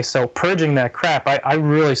headway. So purging that crap, I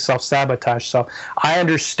really self-sabotage. So I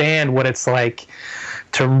understand what it's like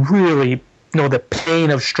to really know the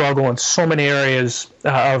pain of struggle in so many areas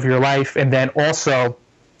of your life, and then also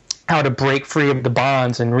how to break free of the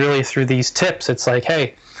bonds. And really through these tips, it's like,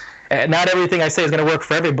 hey, not everything I say is going to work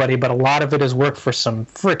for everybody, but a lot of it has worked for some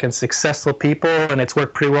freaking successful people, and it's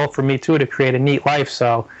worked pretty well for me too to create a neat life.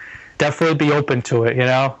 So definitely be open to it.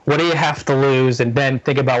 What do you have to lose, and then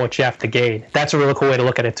think about what you have to gain. That's a really cool way to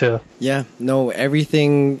look at it too. Yeah, no,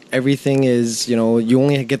 everything is, you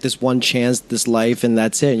only get this one chance, this life, and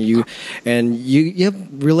that's it. You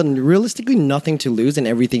have realistically nothing to lose and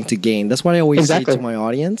everything to gain. That's what I always say to my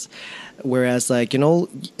audience. Whereas,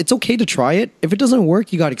 it's okay to try it. If it doesn't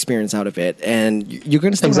work, you got experience out of it. And you're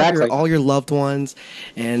going to still have all your loved ones,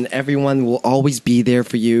 and everyone will always be there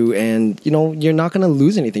for you. And, you're not going to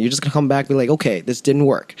lose anything. You're just going to come back and be like, okay, this didn't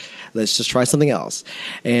work. Let's just try something else.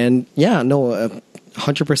 And,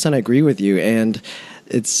 100% I agree with you. And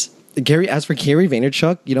it's... As for Gary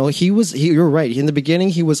Vaynerchuk, you're right. In the beginning,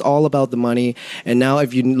 he was all about the money, and now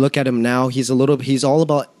if you look at him now, he's all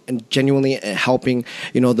about genuinely helping,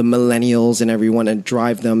 the millennials and everyone, and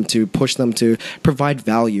drive them to push them to provide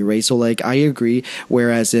value, right? So I agree.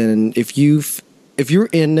 Whereas if you're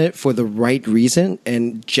in it for the right reason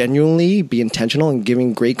and genuinely be intentional and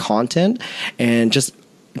giving great content and just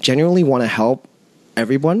genuinely want to help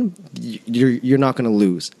everyone, you're not going to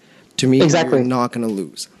lose. To me, you're not going to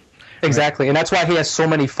lose. Exactly. And that's why he has so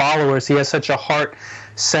many followers. He has such a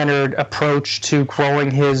heart-centered approach to growing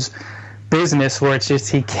his business, where it's just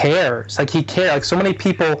he cares. He cares. Like so many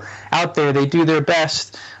people out there, they do their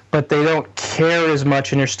best, but they don't care as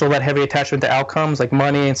much, and there's still that heavy attachment to outcomes, like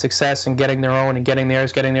money and success and getting their own and getting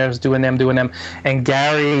theirs, doing them. And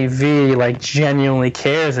Gary V, genuinely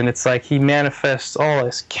cares, and it's like he manifests all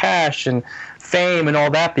his cash and fame and all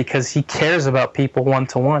that because he cares about people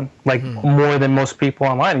one-to-one, like more than most people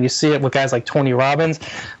online. And you see it with guys like Tony Robbins,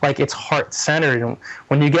 like it's heart-centered. And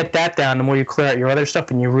when you get that down, the more you clear out your other stuff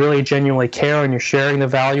and you really genuinely care and you're sharing the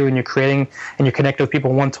value and you're creating and you're connecting with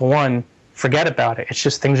people one-to-one, forget about it. It's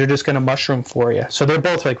just things are just going to mushroom for you. So they're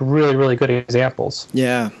both like really, really good examples.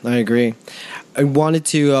 Yeah, I agree. I wanted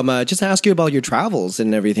to just ask you about your travels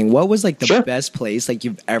and everything. What was like the best place like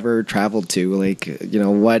you've ever traveled to? Like,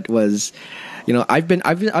 what was, I've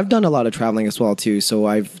done a lot of traveling as well too. So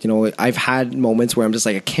I've had moments where I'm just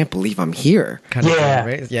like, I can't believe I'm here. Kind of thing,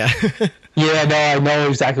 right? Yeah. Yeah, no, I know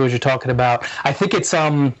exactly what you're talking about. I think it's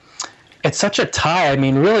such a tie. I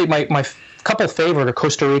mean, really, my couple favorite are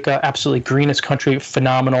Costa Rica, absolutely greenest country,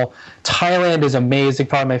 phenomenal. Thailand is amazing,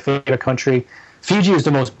 probably my favorite country. Fiji is the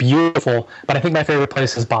most beautiful, but I think my favorite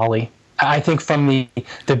place is Bali. I think from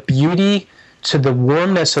the beauty to the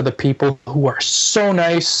warmness of the people who are so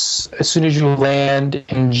nice as soon as you land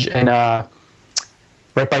in right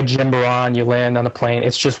by Jimbaran, you land on the plane.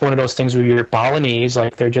 It's just one of those things where you're Balinese,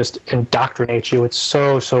 like they just indoctrinate you. It's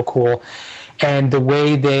so, so cool. And the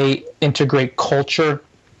way they integrate culture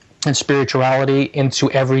and spirituality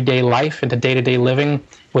into everyday life, into day-to-day living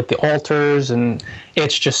with the altars, and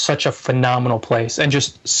it's just such a phenomenal place and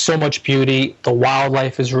just so much beauty. The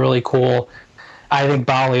wildlife is really cool. I think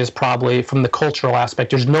Bali is probably, from the cultural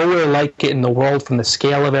aspect, there's nowhere like it in the world from the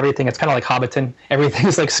scale of everything. It's kind of like Hobbiton.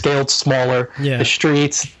 Everything's like scaled smaller. Yeah. The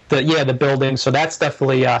streets, the buildings. So that's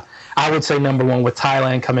definitely, I would say, number one, with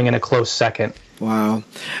Thailand coming in a close second. Wow.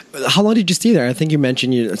 How long did you stay there? I think you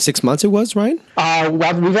mentioned 6 months it was, right?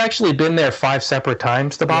 We've actually been there 5 separate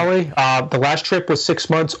times to Bali. The last trip was 6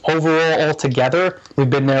 months. Overall, altogether, we've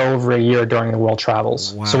been there over a year during the world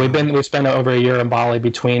travels. Wow. So we've spent over a year in Bali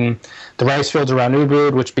between the rice fields around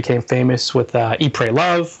Ubud, which became famous with Eat, Pray,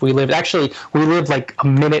 Love. We lived like a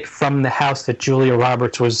minute from the house that Julia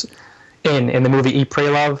Roberts was in the movie Eat, Pray,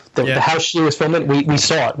 Love. The house she was filming, we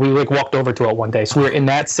saw it. We like walked over to it one day. So we were in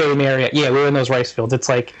that same area. Yeah, we were in those rice fields. It's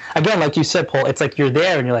like, again, like you said, Paul, it's like you're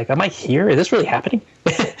there and you're like, am I here? Is this really happening?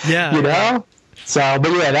 Yeah. You know? So,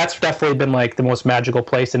 but yeah, that's definitely been like the most magical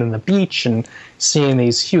place. And in the beach and seeing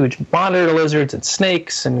these huge monitor lizards and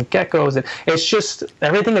snakes and geckos. And it's just,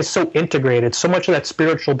 everything is so integrated. So much of that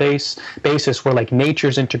spiritual basis where like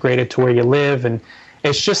nature's integrated to where you live, and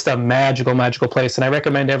it's just a magical, magical place. And I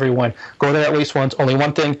recommend everyone go there at least once. Only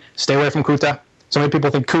one thing, stay away from Kuta. So many people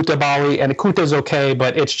think Kuta, Bali, and Kuta's okay,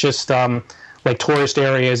 but it's just like tourist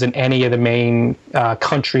areas in any of the main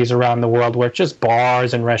countries around the world where it's just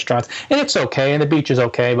bars and restaurants. And it's okay, and the beach is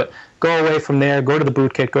okay, but go away from there, go to the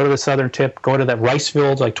Bukit, go to the southern tip, go to the rice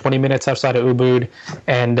fields like 20 minutes outside of Ubud,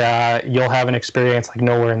 and you'll have an experience like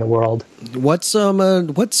nowhere in the world. What's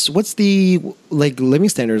the like living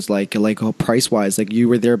standards like price wise? Like you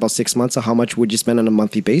were there about 6 months, so how much would you spend on a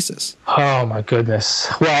monthly basis? Oh my goodness.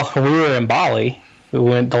 Well, when we were in Bali, the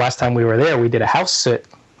last time we were there, we did a house sit.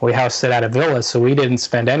 We house sit at a villa, so we didn't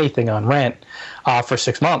spend anything on rent for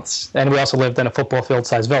 6 months. And we also lived in a football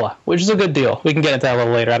field-sized villa, which is a good deal. We can get into that a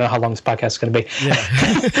little later. I don't know how long this podcast is going to be. Yeah.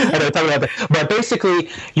 I don't talk about that. But basically,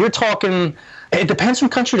 you're talking, it depends from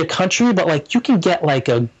country to country, but like you can get like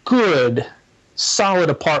a good, solid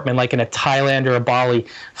apartment like in a Thailand or a Bali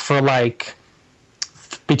for like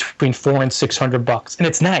between $400 and $600, and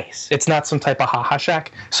it's nice. It's not some type of haha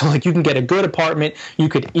shack. So like you can get a good apartment. You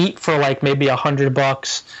could eat for like maybe $100,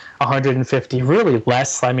 $150, really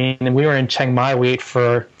less. I mean, we were in Chiang Mai. We ate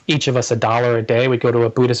for each of us $1 a day. We'd go to a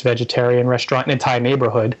Buddhist vegetarian restaurant in a Thai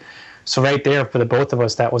neighborhood. So right there for the both of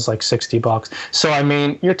us, that was like $60. So I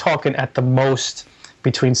mean, you're talking at the most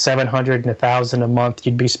between $700 and $1,000 a month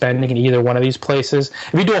you'd be spending in either one of these places.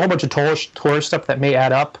 If you do a whole bunch of tourist stuff, that may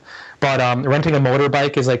add up. But renting a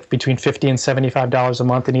motorbike is like between $50 and $75 a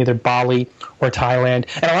month in either Bali or Thailand.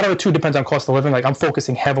 And a lot of it, too, depends on cost of living. Like I'm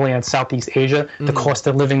focusing heavily on Southeast Asia. Mm-hmm. The cost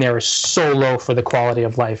of living there is so low for the quality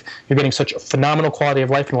of life. You're getting such a phenomenal quality of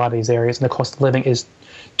life in a lot of these areas, and the cost of living is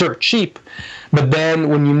dirt cheap. But then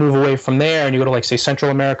when you move away from there and you go to, like, say, Central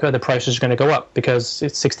America, the prices are going to go up because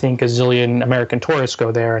it's 16 gazillion American tourists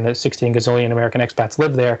go there and 16 gazillion American expats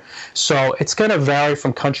live there. So it's going to vary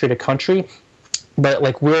from country to country. But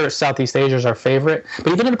like Southeast Asia is our favorite.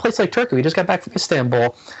 But even in a place like Turkey, we just got back from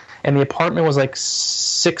Istanbul, and the apartment was like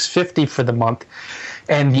 $650 for the month,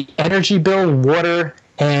 and the energy bill, water,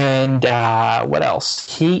 and what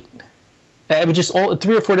else? Heat. It was just all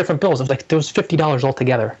 3 or 4 different bills. It was like there was $50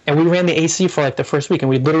 altogether, and we ran the AC for like the first week, and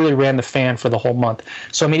we literally ran the fan for the whole month.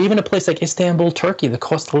 So I mean, even a place like Istanbul, Turkey, the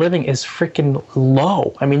cost of living is freaking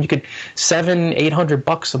low. I mean, you could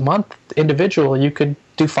 $700-800 a month individual, you could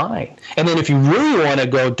do fine. And then if you really want to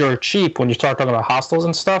go dirt cheap, when you start talking about hostels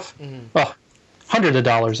and stuff, hundreds of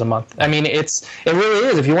dollars a month. I mean, it really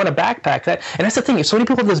is. If you want to backpack that, and that's the thing. So many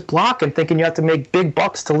people have this block and thinking you have to make big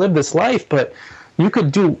bucks to live this life, but you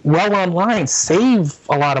could do well online, save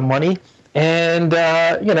a lot of money, and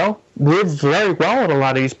live very well in a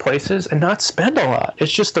lot of these places and not spend a lot.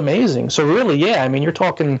 It's just amazing. So really, yeah, I mean, you're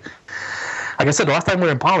talking, like I said, the last time we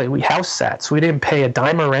were in Bali, we house sat, so we didn't pay a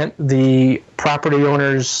dime of rent. The property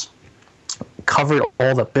owners covered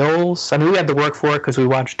all the bills. I mean, we had to work for it because we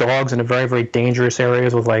watched dogs in a very, very dangerous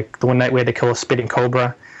areas with, like, the one night we had to kill a spitting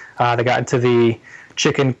cobra. They got into the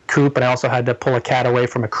chicken coop, and I also had to pull a cat away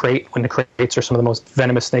from a crate when the crates are some of the most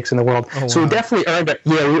venomous snakes in the world. Oh, wow. So we definitely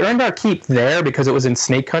earned our keep there because it was in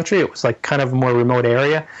snake country. It was like kind of a more remote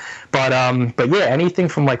area. But yeah, anything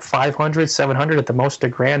from like 500, 700 at the most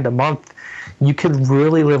 $1,000 a month, you could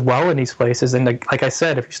really live well in these places. And like I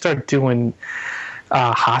said, if you start doing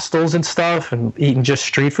hostels and stuff and eating just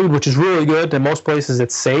street food, which is really good. In most places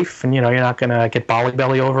it's safe, and you're not going to get Bali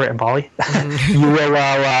belly over it in Bali.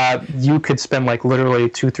 You could spend like literally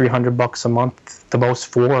 $200-300 a month, the most,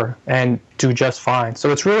 for, and do just fine.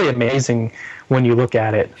 So it's really amazing when you look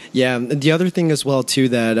at it. Yeah, the other thing as well too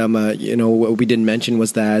that what we didn't mention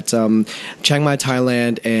was that Chiang Mai,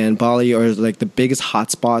 Thailand, and Bali are like the biggest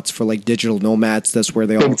hotspots for like digital nomads. That's where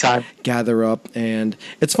they all gather up, and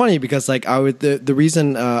it's funny because like the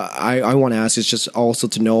reason I want to ask is just also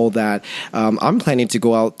to know that I'm planning to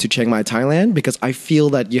go out to Chiang Mai, Thailand, because I feel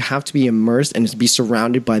that you have to be immersed and be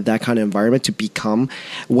surrounded by that kind of environment to become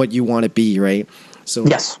what you want to be, right? So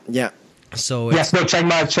yes, yeah. So yes, no, Chiang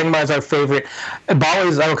Mai is our favorite.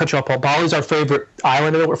 Bali's, I will cut you off, Paul. Bali's our favorite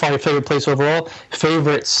island. We're probably our favorite place overall.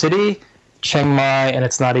 Favorite city, Chiang Mai, and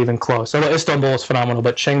it's not even close. Although Istanbul is phenomenal,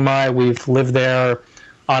 but Chiang Mai, we've lived there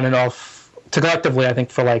on and off, collectively, I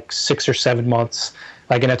think, for like 6 or 7 months.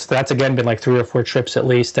 Like, and that's again been like 3 or 4 trips at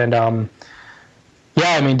least. And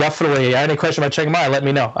yeah, I mean, definitely. Any question about Chiang Mai, let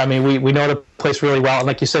me know. I mean, we know the place really well. And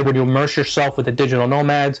like you said, when you immerse yourself with the digital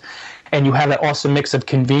nomads, and you have that awesome mix of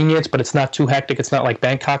convenience, but it's not too hectic. It's not like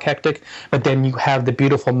Bangkok hectic. But then you have the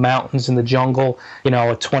beautiful mountains and the jungle, a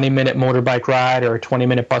 20-minute motorbike ride or a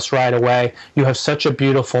 20-minute bus ride away. You have such a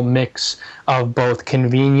beautiful mix of both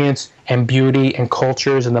convenience and beauty and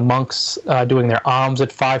cultures, and the monks doing their alms at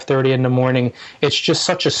 5:30 in the morning. It's just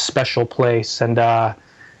such a special place. And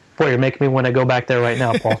boy, you're making me want to go back there right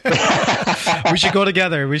now, Paul. We should go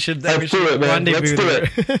together. We should do it, man. Let's do it.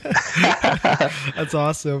 That's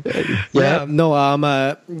awesome. Yeah.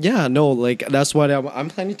 Like that's what I'm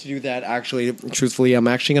planning to do. That actually, truthfully, I'm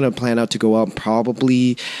actually going to plan out to go out.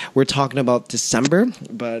 Probably, we're talking about December,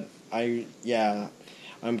 but I'm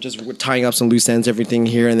just tying up some loose ends, everything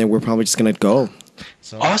here, and then we're probably just going to go.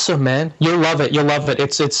 So. Awesome, man. You'll love it.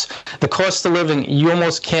 It's the cost of living. You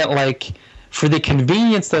almost can't for the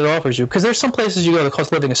convenience that it offers you, because there's some places you go, the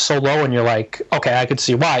cost of living is so low, and you're like, okay, I could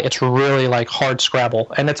see why. It's really like hard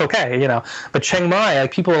scrabble, and it's okay, But Chiang Mai,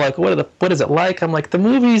 like, people are like, what is it like? I'm like, the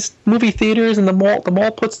movie theaters and the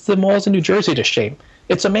mall puts the malls in New Jersey to shame.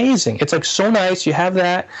 It's amazing. It's like so nice. You have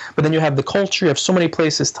that, but then you have the culture. You have so many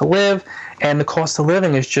places to live, and the cost of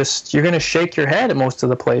living is just, you're going to shake your head at most of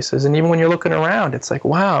the places. And even when you're looking around, it's like,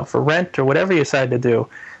 wow, for rent or whatever you decide to do.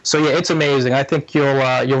 So yeah, it's amazing. I think you'll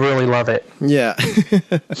really love it. Yeah.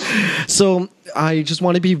 So I just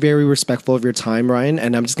want to be very respectful of your time, Ryan,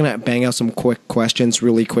 and I'm just gonna bang out some quick questions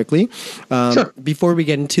really quickly. Sure. Before we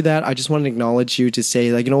get into that, I just want to acknowledge you to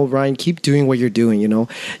say, like, Ryan, keep doing what you're doing.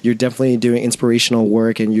 You're definitely doing inspirational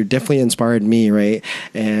work, and you definitely inspired me, right?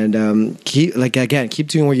 And keep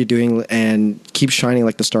doing what you're doing, and keep shining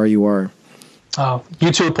like the star you are. Oh,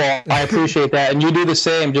 you too, Paul. I appreciate that. And you do the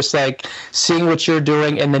same, just like seeing what you're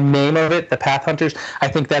doing and the name of it, the Path Hunters. I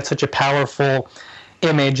think that's such a powerful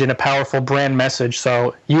image and a powerful brand message.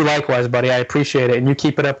 So you likewise, buddy. I appreciate it. And you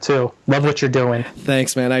keep it up too. Love what you're doing.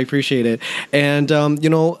 Thanks, man. I appreciate it. And,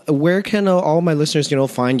 where can all my listeners,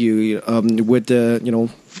 find you with the,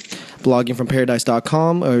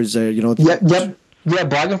 bloggingfromparadise.com, or is there, Yep. Yeah,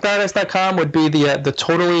 bloggingparadise.com would be the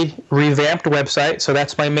totally revamped website. So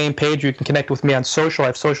that's my main page. You can connect with me on social. I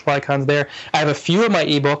have social icons there. I have a few of my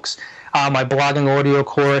ebooks, my blogging audio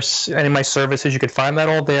course, and in my services. You could find that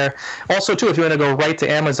all there. Also, too, if you want to go right to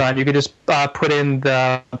Amazon, you could just put in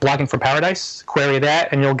the Blogging from Paradise, query that,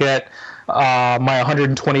 and you'll get my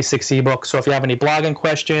 126 ebooks. So if you have any blogging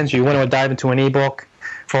questions, you want to dive into an ebook,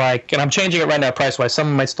 and I'm changing it right now price-wise.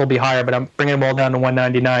 Some might still be higher, but I'm bringing them all down to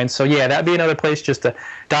 $199. So yeah, that'd be another place just to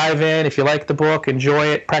dive in. If you like the book, enjoy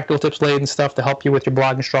it. Practical tips laden stuff to help you with your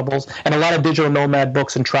blogging struggles, and a lot of digital nomad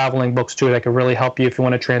books and traveling books too that could really help you if you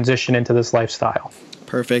want to transition into this lifestyle.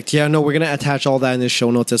 Perfect. Yeah, no, we're going to attach all that in the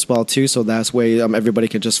show notes as well, too. So that's way everybody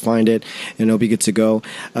can just find it and it'll be good to go.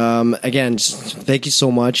 Again, thank you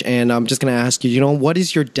so much. And I'm just going to ask you, what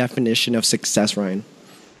is your definition of success, Ryan?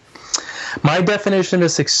 My definition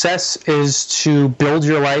of success is to build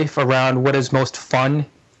your life around what is most fun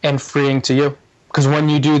and freeing to you. Because when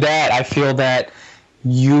you do that, I feel that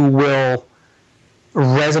you will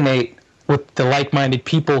resonate with the like-minded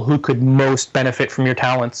people who could most benefit from your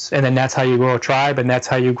talents. And then that's how you grow a tribe, and that's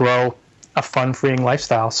how you grow a fun, freeing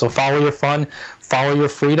lifestyle. So follow your fun, follow your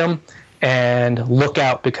freedom, and look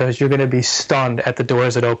out, because you're going to be stunned at the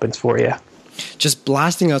doors it opens for you. Just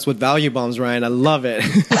blasting us with value bombs, Ryan. I love it.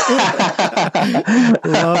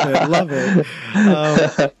 Love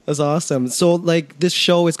it. That's awesome. So, this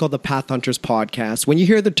show is called the Path Hunters Podcast. When you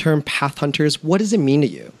hear the term Path Hunters, what does it mean to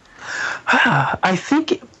you? I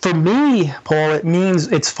think for me, Paul, it means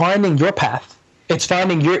it's finding your path. It's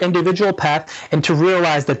finding your individual path, and to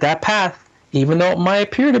realize that path, even though it might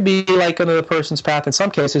appear to be like another person's path in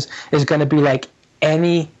some cases, is going to be like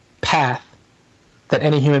any path that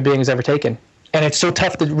any human being has ever taken. And it's so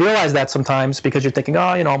tough to realize that sometimes, because you're thinking,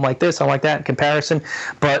 I'm like this, I'm like that in comparison.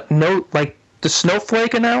 But like the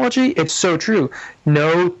snowflake analogy, it's so true.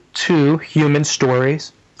 No two human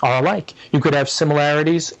stories are alike. You could have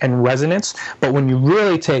similarities and resonance, but when you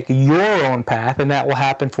really take your own path, and that will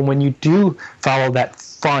happen from when you do follow that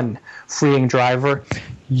fun, freeing driver,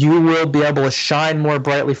 you will be able to shine more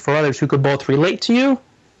brightly for others who could both relate to you,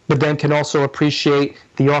 but then can also appreciate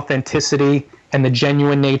the authenticity and the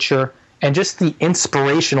genuine nature and just the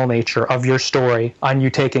inspirational nature of your story on you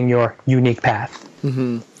taking your unique path.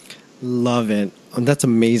 Mm-hmm. Love it. That's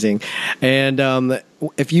amazing. And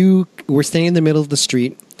if you were standing in the middle of the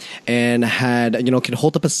street and had, can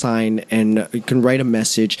hold up a sign and can write a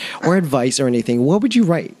message or advice or anything, what would you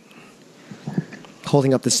write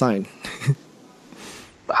holding up the sign?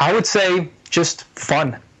 I would say just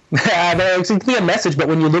fun. It can be a message, but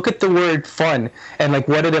when you look at the word fun and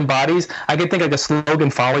what it embodies, I can think a slogan,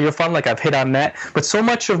 follow your fun, I've hit on that. But so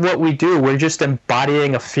much of what we do, we're just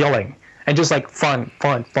embodying a feeling. And just fun.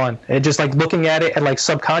 And just looking at it and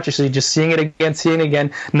subconsciously just seeing it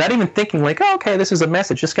again, not even thinking okay, this is a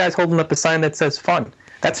message. This guy's holding up a sign that says fun.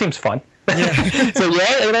 That seems fun. Yeah. So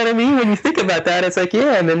yeah, you know what I mean? When you think about that, it's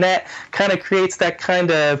yeah, and then that kind of creates that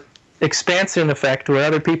kind of expansion effect where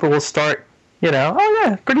other people will start, oh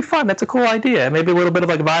yeah, pretty fun. That's a cool idea. Maybe a little bit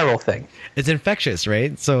of a viral thing. It's infectious,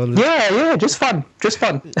 right? So yeah, just fun.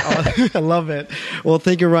 I love it. Well,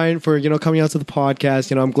 thank you, Ryan, for coming out to the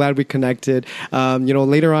podcast. I'm glad we connected.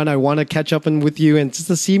 Later on, I want to catch up with you and just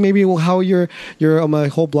to see maybe how your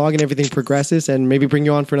whole blog and everything progresses, and maybe bring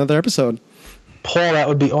you on for another episode. Paul, that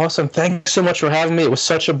would be awesome. Thanks so much for having me. It was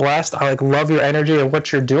such a blast. I love your energy and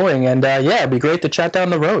what you're doing, and it'd be great to chat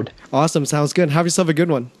down the road. Awesome, sounds good. Have yourself a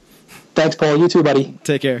good one. Thanks, Paul. You too, buddy.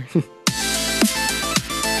 Take care.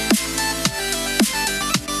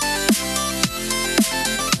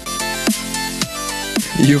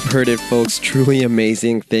 You've heard it, folks. Truly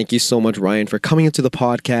amazing. Thank you so much, Ryan, for coming into the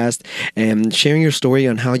podcast and sharing your story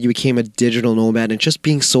on how you became a digital nomad and just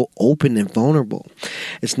being so open and vulnerable.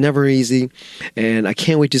 It's never easy, and I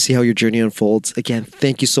can't wait to see how your journey unfolds. Again,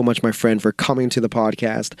 thank you so much, my friend, for coming to the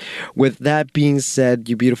podcast. With that being said,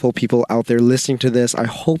 you beautiful people out there listening to this, I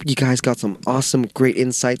hope you guys got some awesome, great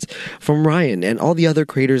insights from Ryan and all the other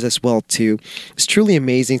creators as well, too. It's truly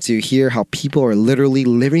amazing to hear how people are literally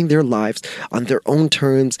living their lives on their own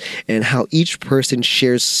terms, and how each person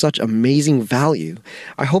shares such amazing value.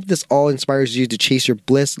 I hope this all inspires you to chase your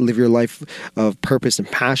bliss, live your life of purpose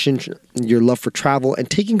and passion, your love for travel, and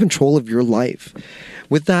taking control of your life.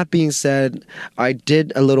 With that being said, I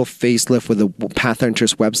did a little facelift with the Path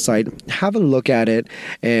Hunters website. Have a look at it,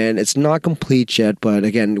 and it's not complete yet, but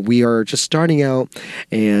again, we are just starting out,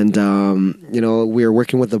 and we are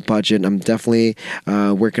working with a budget. I'm definitely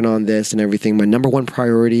working on this and everything. My number one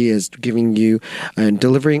priority is giving you and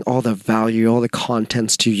delivering all the value, all the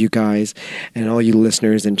contents to you guys and all you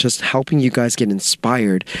listeners, and just helping you guys get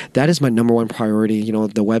inspired. That is my number one priority.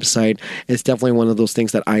 The website is definitely one of those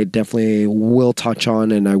things that I definitely will touch on,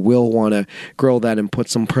 and I will want to grow that and put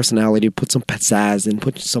some personality, put some pizzazz, and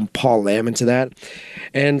put some Paul Lamb into that.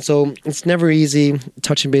 And so it's never easy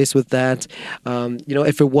touching base with that.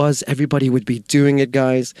 If it was, everybody would be doing it,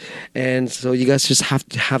 guys. And so you guys just have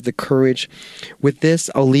to have the courage. With this,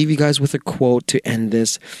 I'll leave you guys with a quote to end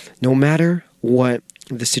this. No matter what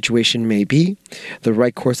the situation may be, the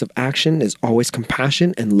right course of action is always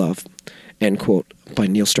compassion and love. End quote by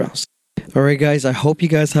Neil Strauss. All right, guys, I hope you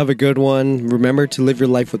guys have a good one. Remember to live your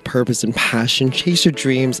life with purpose and passion, chase your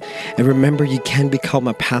dreams, and remember you can become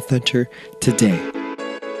a path hunter today.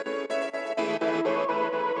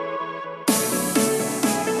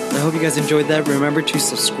 hope you guys enjoyed that. Remember to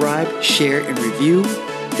subscribe, share, and review.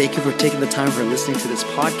 Thank you for taking the time for listening to this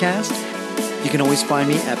podcast. You can always find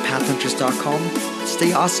me at pathhunters.com.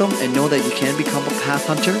 Stay awesome and know that you can become a path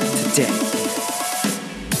hunter today.